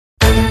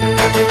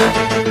Good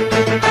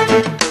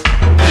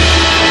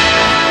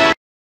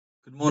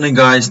morning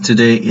guys,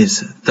 today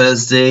is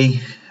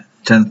Thursday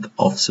 10th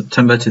of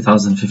September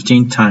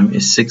 2015. Time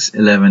is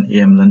 6:11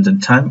 AM London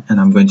time, and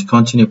I'm going to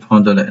continue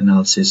pound dollar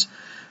analysis.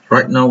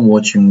 Right now I'm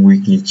watching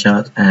weekly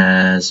chart.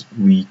 As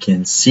we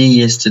can see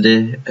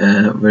yesterday,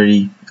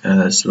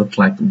 looked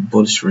like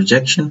bullish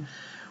rejection.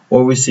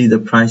 What we see, the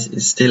price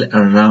is still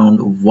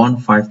around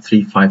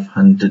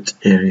 153,500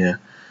 area.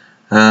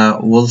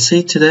 We'll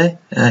see today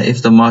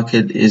if the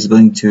market is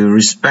going to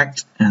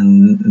respect,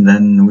 and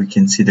then we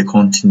can see the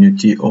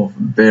continuity of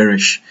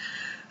bearish.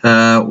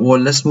 Well,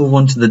 let's move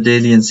on to the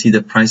daily and see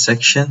the price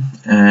action.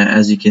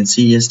 As you can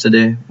see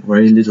yesterday,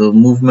 very little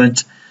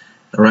movement.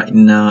 Right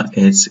now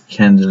it's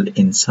candle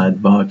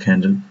inside bar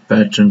candle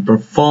pattern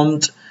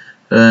performed,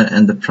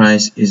 and the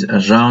price is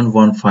around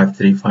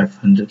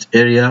 153,500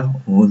 area.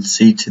 We'll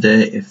see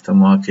today if the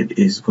market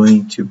is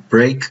going to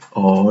break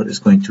or is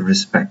going to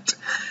respect.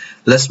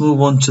 Let's move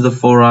on to the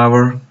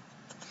 4-hour,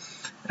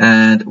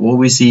 and what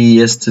we see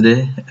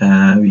yesterday,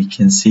 we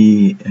can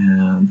see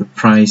the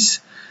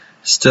price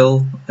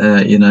still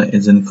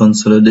is in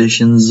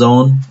consolidation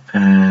zone,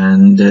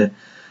 and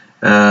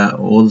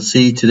we'll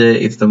see today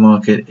if the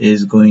market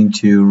is going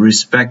to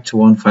respect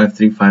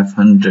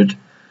 153,500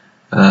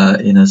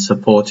 in a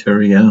support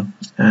area,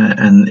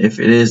 and if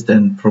it is,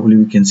 then probably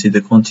we can see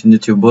the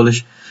continuity of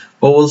bullish.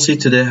 But we'll see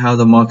today how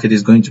the market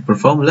is going to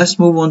perform. Let's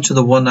move on to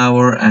the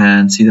 1-hour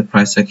and see the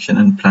price action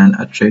and plan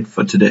a trade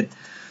for today.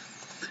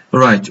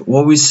 Alright,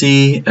 what we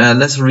see,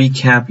 let's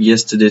recap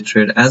yesterday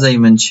trade. As I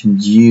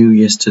mentioned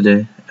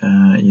yesterday,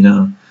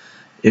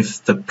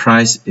 if the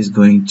price is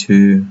going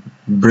to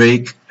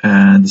break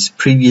this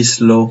previous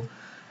low,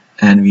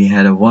 and we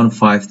had a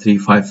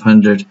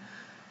 153,500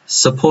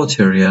 support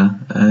area,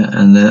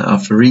 and then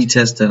after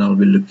retest, then I'll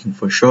be looking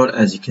for short.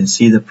 As you can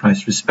see, the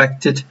price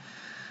respected,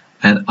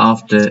 and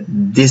after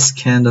this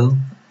candle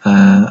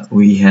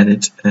we had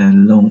it a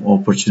long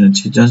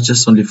opportunity,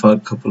 just only for a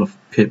couple of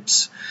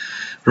pips.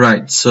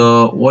 Right,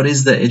 so what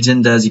is the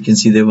agenda? As you can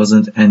see, there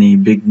wasn't any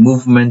big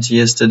movement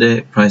yesterday.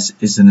 Price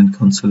isn't in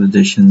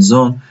consolidation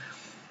zone.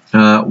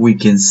 We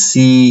can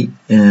see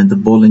the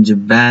Bollinger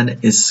Band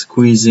is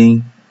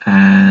squeezing,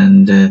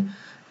 and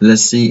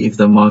let's see if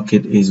the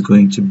market is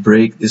going to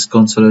break this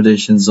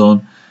consolidation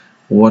zone.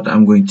 What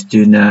I'm going to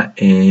do now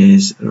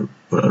is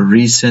a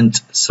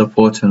recent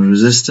support and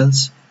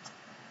resistance,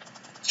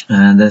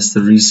 and that's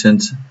the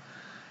recent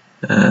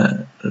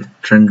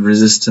trend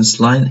resistance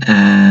line,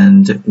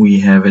 and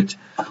we have it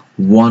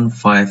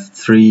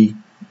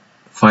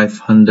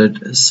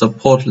 153,500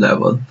 support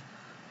level.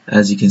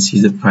 As you can see,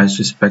 the price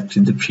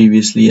respected the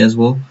previously as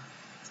well.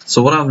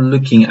 So what I'm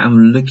looking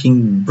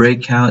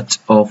breakout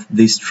of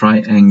this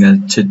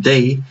triangle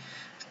today,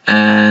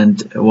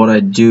 and what I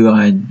do,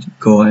 I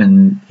go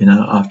and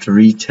after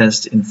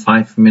retest in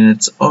 5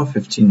 minutes or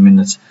 15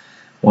 minutes.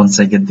 Once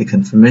I get the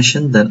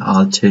confirmation, then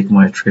I'll take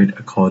my trade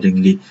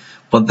accordingly.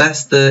 But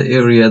that's the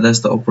area,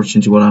 that's the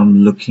opportunity, what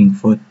I'm looking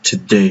for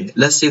today.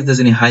 Let's see if there's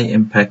any high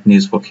impact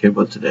news for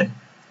cable today.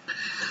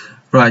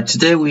 Right,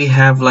 today we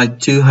have like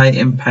 2 high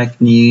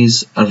impact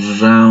news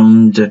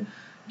around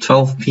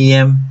 12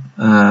 PM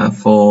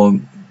for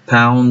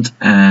pound,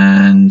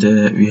 and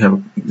we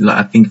have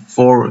I think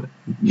 4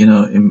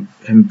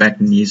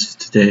 impact news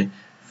today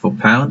for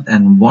pound,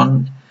 and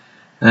 1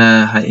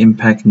 high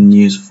impact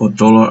news for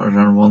dollar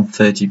around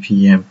 1:30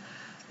 PM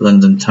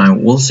London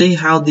time. We'll see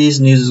how these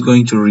news is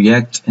going to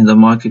react in the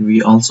market.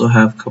 We also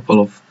have a couple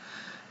of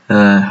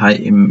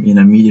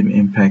medium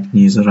impact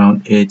news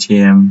around 8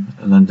 AM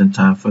London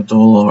time for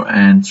dollar,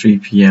 and 3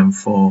 PM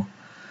for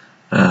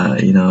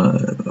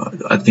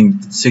I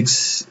think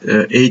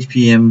 8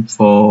 PM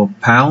for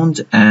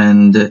pound,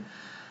 and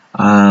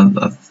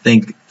I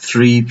think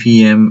 3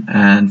 PM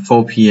and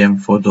 4 PM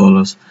for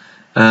dollars.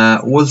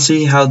 We'll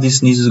see how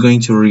this news is going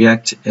to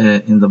react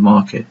in the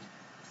market.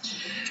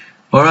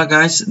 Alright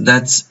guys,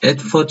 that's it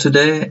for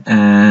today,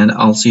 and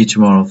I'll see you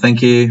tomorrow.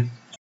 Thank you.